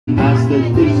As the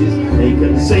dishes, they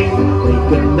can sing,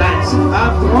 they can dance.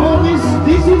 After all this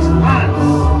is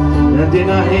dance. And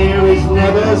dinner here is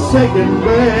never second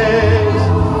best.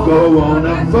 Go on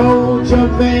and fold your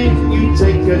bed, you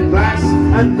take a glass,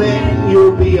 and then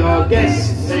you'll be our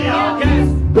guest. Be our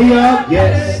guest. Be our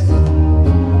guest.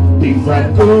 Beef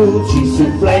ragout, cheese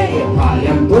souffle, pie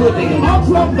and pudding, hot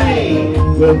flambé.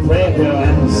 We'll prepare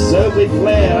and serve with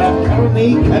flair,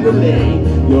 currently cabaret.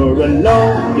 You're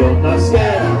alone, you're not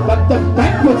scared, but the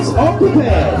banquet's all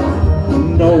prepared.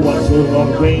 No one's room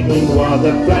on dreaming while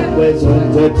the flatware's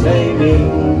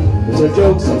entertaining. So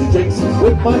jokes and drinks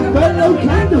with my fellow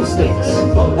candlesticks,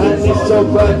 and it's so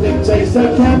perfect taste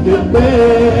I can't do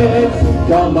bed.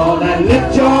 Come on and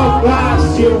lift your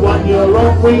glass, you won your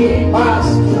own free pass.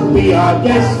 Be our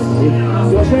guest,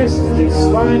 if your best, it's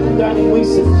fine dining we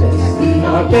suggest. Be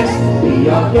our guest, be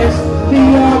our guest, be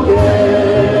our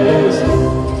guest.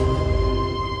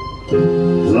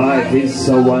 Life is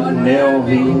so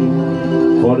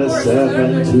unnerving for the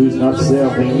servant who's not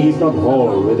serving. He's not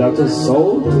whole without a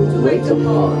soul to wait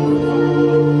upon.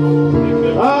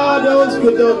 Ah, those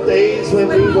good old days when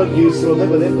we were used to live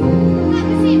with it.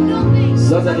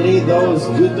 Suddenly those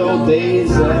good old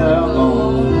days are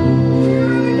gone.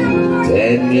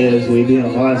 10 years we've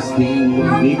been rusting,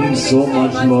 needing so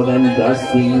much more than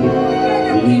dusting,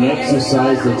 giving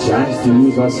exercise the chance to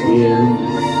use our skills.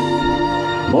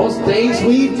 Most days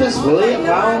we just lay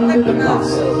around in the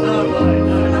castle.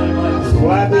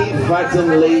 Flabby, fat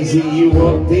and lazy, you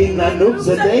walked in and oops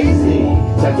a daisy.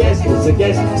 It's a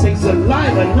guest, sings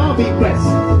alive and now be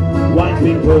blessed. Wine's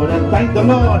been poured and thank the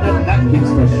Lord, and napkins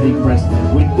freshly pressed.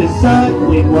 With dessert,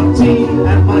 we want tea,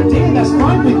 and my dear, that's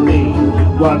fine with me.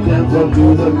 Welcome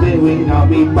to the brewing, I'll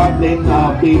be bubbling,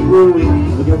 I'll be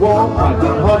brewing. Looking warm,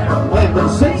 piping hot, heaven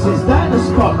six is that a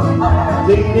spot.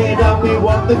 Clean it up, we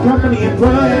want the company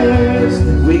impressed.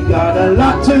 We got a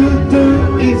lot to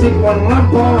do, is it one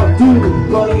lump or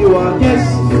two? Call you our guest,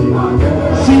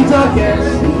 she's our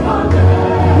guest. Be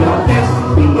our guest,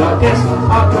 be our guest,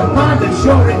 our command and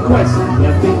your request.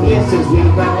 Nothing is since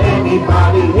we've got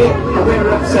anybody here, and we're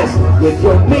obsessed with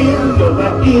your meal, your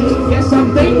eat. Yes,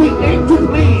 someday we aim to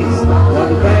please. While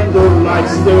the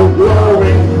candlelight's still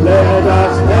glowing, let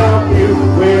us help you,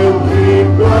 we'll keep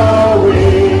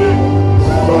going.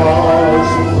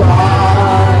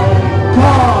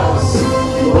 Cause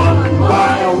one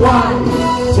by one,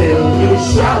 till you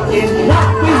shout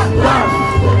enough is done.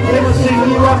 Never sing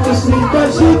you off to sleep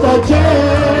as you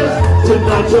digest.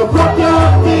 Tonight you'll drop your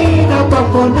feet up, but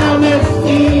for now let's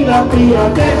eat up. Be our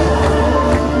guest,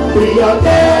 be our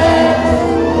guest,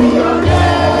 be our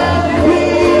guest,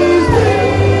 please be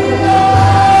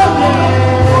our guest.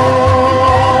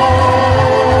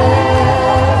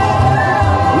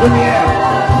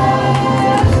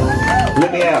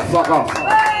 Let me out, fuck off. Thank you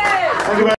very much.